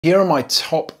Here are my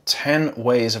top 10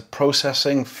 ways of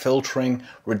processing, filtering,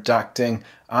 redacting,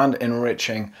 and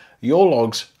enriching your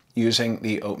logs using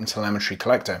the OpenTelemetry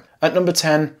Collector. At number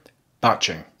 10,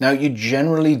 batching. Now, you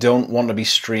generally don't want to be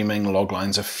streaming log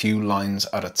lines a few lines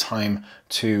at a time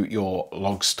to your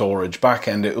log storage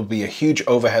backend. It will be a huge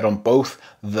overhead on both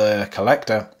the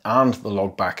collector and the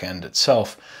log backend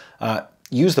itself.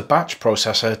 Use the batch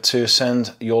processor to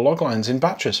send your log lines in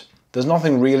batches. There's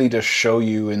nothing really to show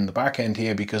you in the back end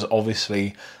here because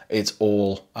obviously it's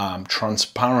all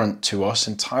transparent to us,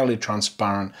 entirely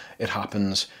transparent. It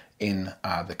happens in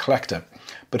the collector.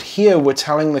 But here we're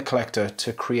telling the collector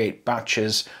to create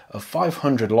batches of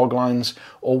 500 log lines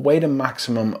or wait a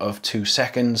maximum of 2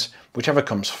 seconds, whichever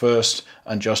comes first,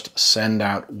 and just send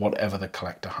out whatever the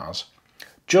collector has.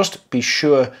 Just be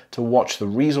sure to watch the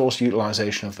resource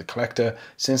utilization of the collector,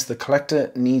 since the collector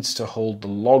needs to hold the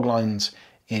log lines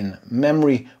in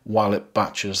memory while it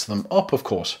batches them up, of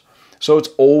course. So it's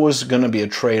always going to be a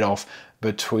trade-off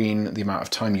between the amount of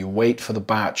time you wait for the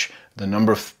batch, the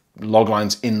number of log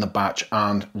lines in the batch,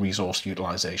 and resource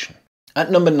utilization.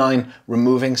 At number 9,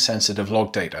 removing sensitive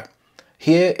log data.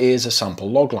 Here is a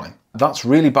sample log line. That's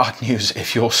really bad news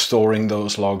if you're storing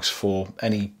those logs for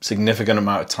any significant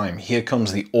amount of time. Here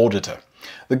comes the auditor.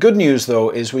 The good news though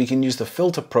is we can use the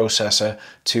filter processor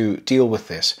to deal with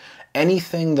this.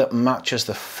 Anything that matches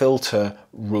the filter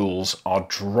rules are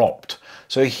dropped.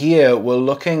 So here we're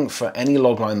looking for any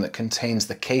logline that contains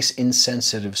the case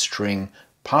insensitive string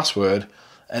password,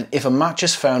 and if a match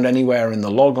is found anywhere in the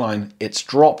logline, it's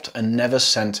dropped and never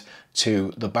sent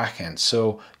to the backend,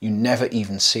 so you never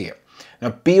even see it. Now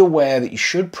be aware that you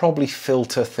should probably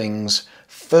filter things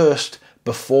first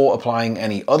before applying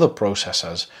any other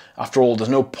processors. After all, there's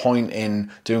no point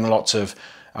in doing lots of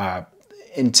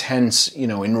intense,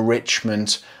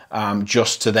 enrichment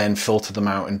just to then filter them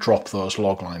out and drop those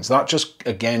log lines. That just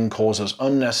again causes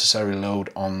unnecessary load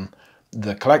on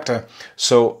the collector.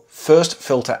 So first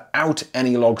filter out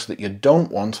any logs that you don't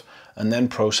want and then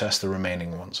process the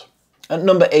remaining ones. At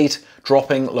number 8,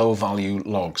 dropping low value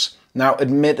logs. Now,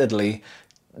 admittedly,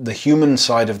 the human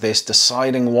side of this,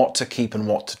 deciding what to keep and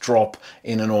what to drop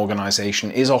in an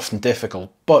organization, is often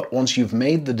difficult, but once you've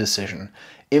made the decision,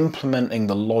 implementing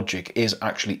the logic is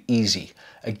actually easy.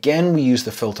 Again, we use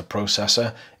the filter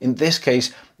processor. In this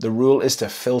case, the rule is to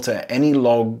filter any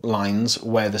log lines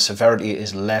where the severity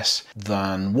is less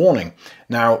than warning.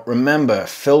 Now, remember,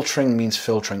 filtering means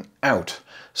filtering out.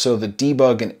 So the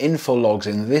debug and info logs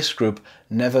in this group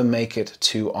never make it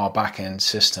to our backend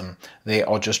system. They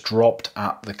are just dropped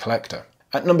at the collector.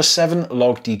 At number 7,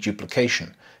 log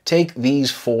deduplication. Take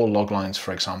these 4 log lines,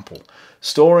 for example.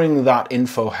 Storing that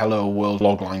info hello world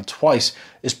logline twice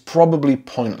is probably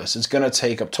pointless. It's going to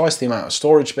take up twice the amount of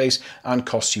storage space and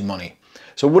cost you money.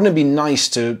 So wouldn't it be nice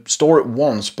to store it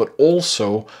once, but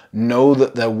also know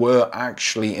that there were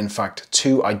actually, in fact,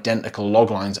 2 identical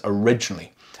log lines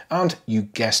originally? And you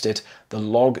guessed it, the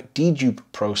log dedupe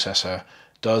processor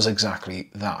does exactly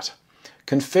that.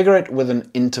 Configure it with an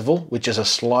interval, which is a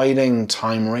sliding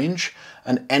time range,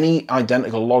 and any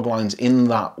identical log lines in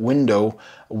that window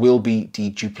will be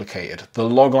deduplicated. The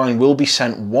log line will be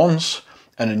sent once,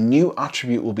 and a new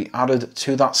attribute will be added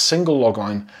to that single log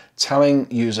line, telling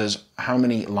users how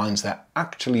many lines there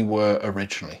actually were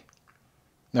originally.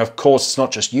 Now, of course, it's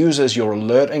not just users. Your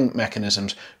alerting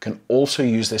mechanisms can also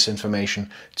use this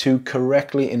information to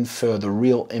correctly infer the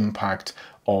real impact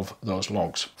of those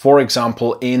logs. For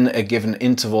example, in a given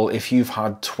interval, if you've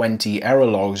had 20 error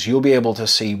logs, you'll be able to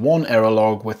see 1 error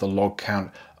log with a log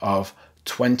count of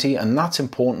 20, and that's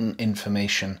important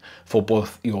information for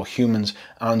both your humans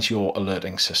and your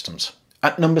alerting systems.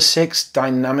 At number 6,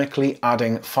 dynamically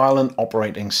adding file and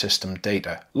operating system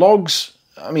data. Logs,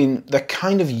 they're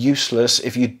kind of useless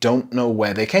if you don't know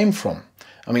where they came from.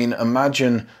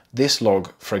 Imagine this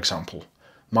log, for example,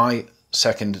 my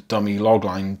second dummy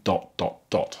logline ...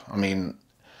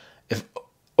 If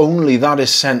only that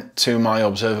is sent to my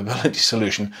observability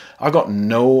solution, I've got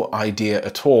no idea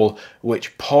at all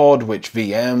which pod, which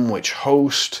VM, which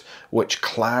host, which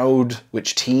cloud,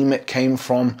 which team it came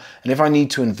from. And if I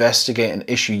need to investigate an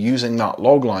issue using that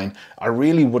logline, I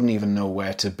really wouldn't even know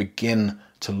where to begin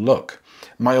to look.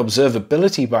 My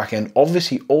observability backend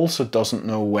obviously also doesn't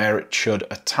know where it should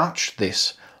attach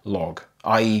this log,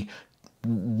 i.e.,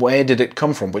 where did it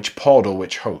come from, which pod or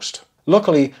which host.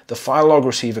 Luckily, the file log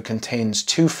receiver contains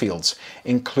 2 fields,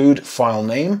 include file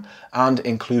name and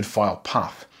include file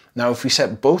path. Now, if we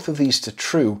set both of these to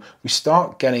true, we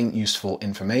start getting useful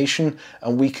information,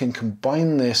 and we can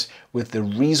combine this with the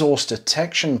resource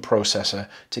detection processor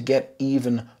to get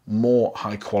even more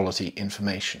high quality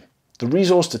information. The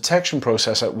resource detection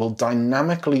processor will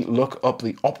dynamically look up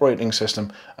the operating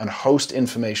system and host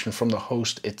information from the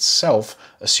host itself,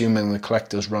 assuming the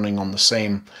collector is running on the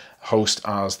same host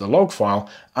as the log file,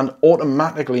 and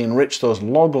automatically enrich those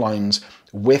log lines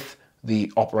with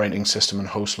the operating system and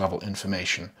host level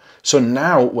information. So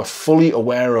now we're fully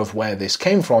aware of where this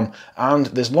came from, and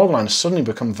this log line has suddenly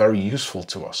become very useful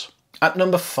to us. At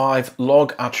number 5,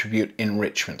 log attribute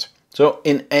enrichment. So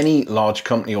in any large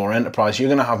company or enterprise, you're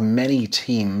going to have many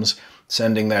teams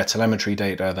sending their telemetry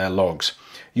data, their logs.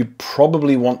 You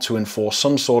probably want to enforce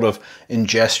some sort of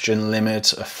ingestion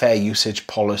limit, a fair usage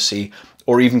policy,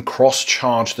 or even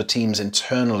cross-charge the teams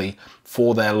internally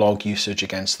for their log usage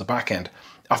against the backend.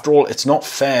 After all, it's not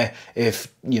fair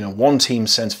if one team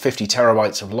sends 50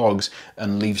 terabytes of logs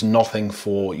and leaves nothing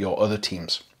for your other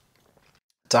teams.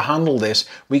 To handle this,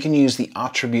 we can use the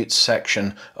attributes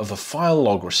section of the file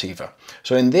log receiver.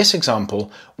 So in this example,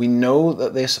 we know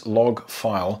that this log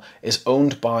file is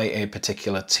owned by a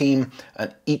particular team,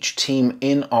 and each team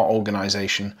in our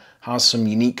organization has some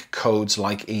unique codes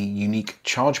like a unique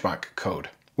chargeback code.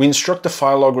 We instruct the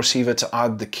file log receiver to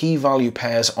add the key value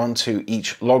pairs onto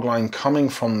each log line coming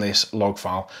from this log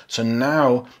file. So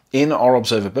now in our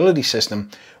observability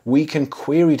system, we can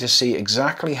query to see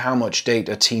exactly how much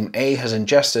data team A has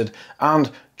ingested and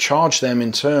charge them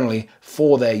internally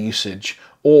for their usage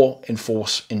or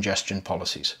enforce ingestion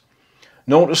policies.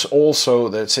 Notice also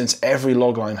that since every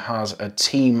log line has a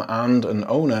team and an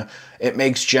owner, it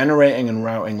makes generating and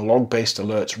routing log-based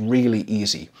alerts really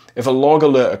easy. If a log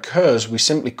alert occurs, we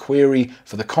simply query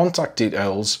for the contact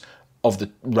details of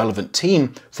the relevant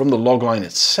team from the log line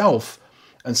itself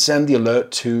and send the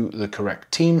alert to the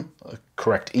correct team, the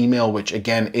correct email, which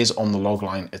again is on the log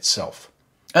line itself.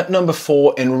 At number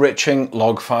 4, enriching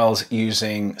log files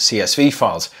using CSV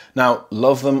files. Now,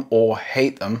 love them or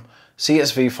hate them,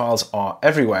 CSV files are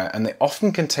everywhere, and they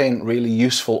often contain really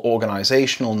useful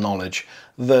organizational knowledge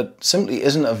that simply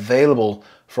isn't available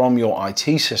from your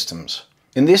IT systems.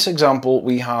 In this example,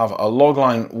 we have a log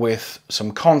line with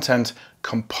some content,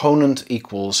 component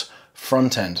equals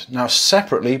front end. Now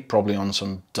separately, probably on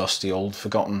some dusty old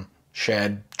forgotten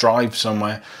shared drive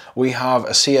somewhere, we have a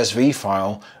CSV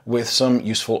file with some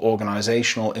useful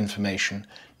organizational information,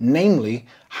 namely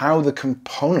how the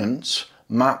components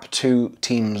map to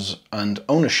teams and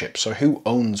ownership. So who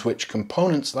owns which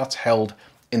components, that's held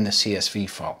in the CSV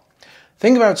file.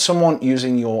 Think about someone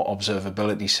using your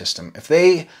observability system. If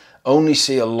they only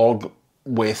see a log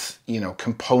with,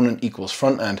 component equals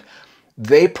front end,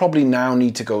 they probably now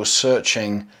need to go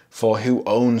searching for who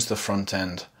owns the front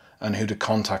end and who to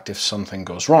contact if something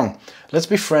goes wrong. Let's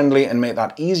be friendly and make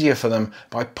that easier for them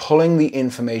by pulling the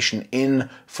information in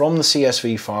from the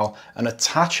CSV file and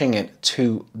attaching it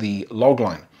to the log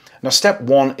line. Now, step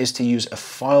 1 is to use a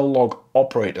file log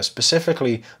operator,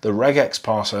 specifically the regex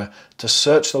parser, to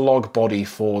search the log body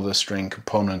for the string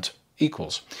component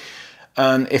equals.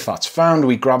 And if that's found,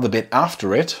 we grab the bit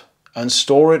after it and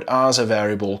store it as a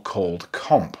variable called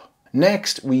comp.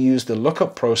 Next, we use the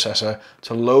lookup processor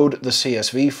to load the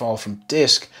CSV file from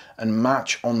disk and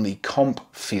match on the comp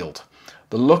field.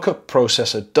 The lookup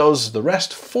processor does the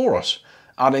rest for us,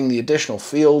 adding the additional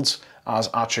fields as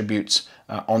attributes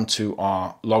onto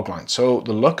our log line. So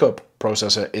the lookup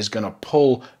processor is going to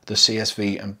pull the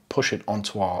CSV and push it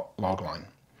onto our log line.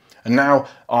 And now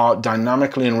our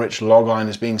dynamically enriched log line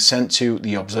is being sent to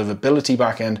the observability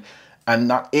backend, and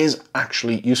that is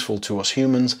actually useful to us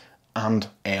humans and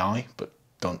AI, but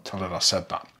don't tell it I said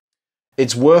that.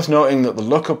 It's worth noting that the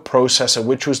lookup processor,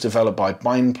 which was developed by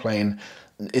Bindplane,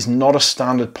 is not a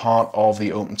standard part of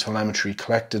the OpenTelemetry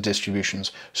Collector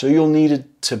distributions, so you'll need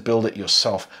to build it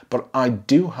yourself. But I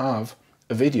do have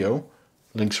a video,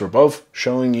 links are above,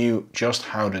 showing you just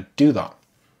how to do that.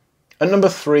 And number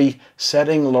 3,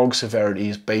 setting log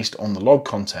severities based on the log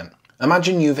content.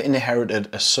 Imagine you've inherited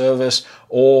a service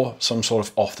or some sort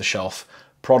of off-the-shelf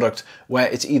product where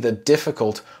it's either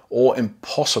difficult or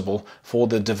impossible for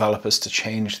the developers to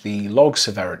change the log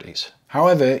severities.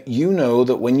 However, you know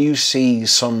that when you see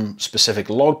some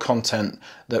specific log content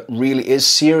that really is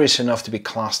serious enough to be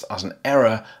classed as an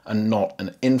error and not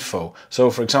an info.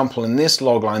 So for example, in this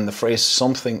log line, the phrase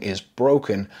something is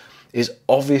broken is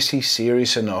obviously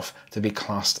serious enough to be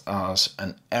classed as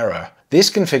an error. This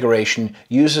configuration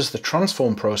uses the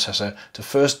transform processor to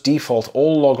first default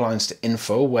all log lines to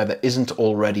info where there isn't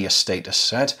already a status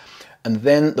set, and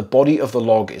then the body of the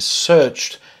log is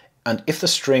searched, and if the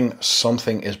string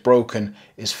something is broken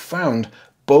is found,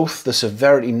 both the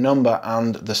severity number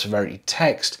and the severity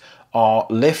text are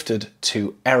lifted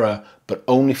to error, but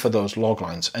only for those log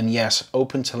lines. And yes,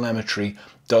 OpenTelemetry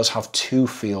does have 2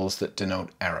 fields that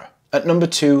denote error. At number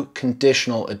 2,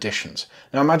 conditional additions.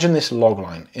 Now imagine this log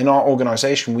line. In our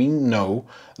organization, we know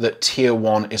that tier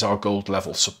 1 is our gold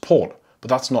level support, but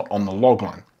that's not on the log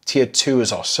line. Tier 2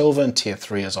 is our silver and tier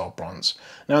 3 is our bronze.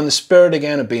 Now in the spirit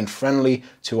again of being friendly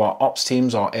to our ops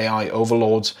teams, our AI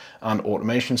overlords and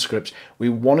automation scripts, we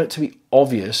want it to be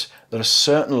obvious that a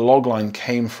certain log line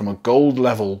came from a gold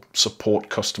level support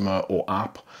customer or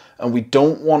app, and we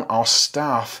don't want our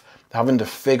staff having to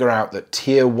figure out that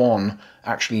tier 1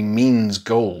 actually means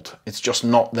gold. It's just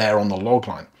not there on the log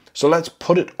line. So let's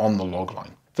put it on the log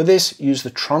line. For this, use the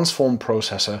transform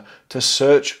processor to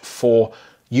search for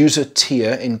user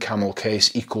tier in camel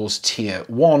case equals tier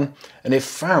 1, and if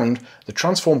found, the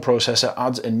transform processor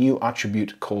adds a new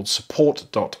attribute called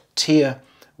support.tier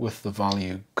with the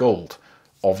value gold.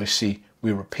 Obviously,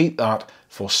 we repeat that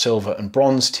for silver and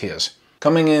bronze tiers.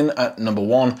 Coming in at number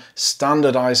 1,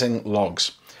 standardizing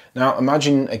logs. Now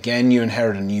imagine again you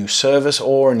inherit a new service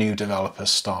or a new developer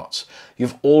starts.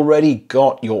 You've already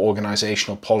got your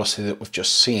organizational policy that we've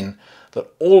just seen, that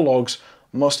all logs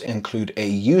must include a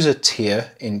user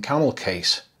tier in camel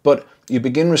case, but you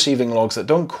begin receiving logs that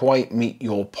don't quite meet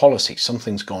your policy.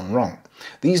 Something's gone wrong.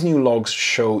 These new logs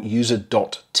show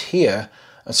user.tier,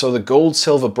 and so the gold,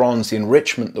 silver, bronze, the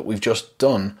enrichment that we've just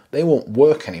done, they won't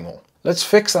work anymore. Let's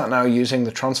fix that now using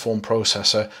the transform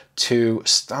processor to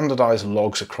standardize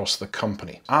logs across the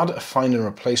company. Add a find and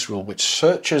replace rule which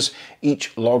searches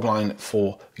each log line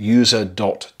for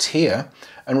user.tier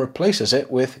and replaces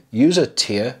it with user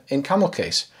tier in camel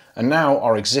case. And now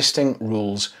our existing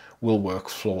rules will work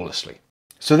flawlessly.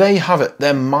 So there you have it.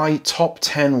 They're my top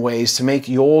 10 ways to make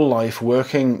your life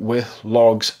working with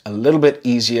logs a little bit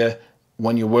easier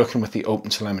when you're working with the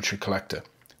OpenTelemetry Collector.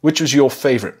 Which was your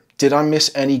favorite? Did I miss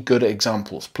any good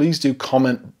examples? Please do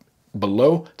comment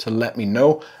below to let me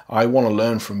know. I want to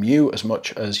learn from you as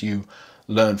much as you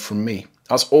learn from me.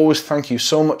 As always, thank you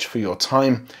so much for your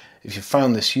time. If you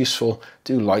found this useful,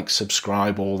 do like,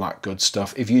 subscribe, all that good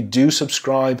stuff. If you do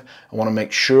subscribe, I want to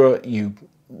make sure you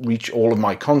reach all of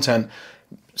my content.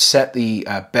 Set the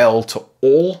bell to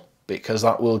all, because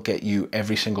that will get you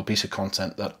every single piece of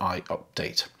content that I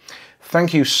update.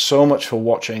 Thank you so much for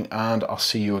watching, and I'll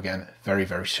see you again very,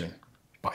 very soon.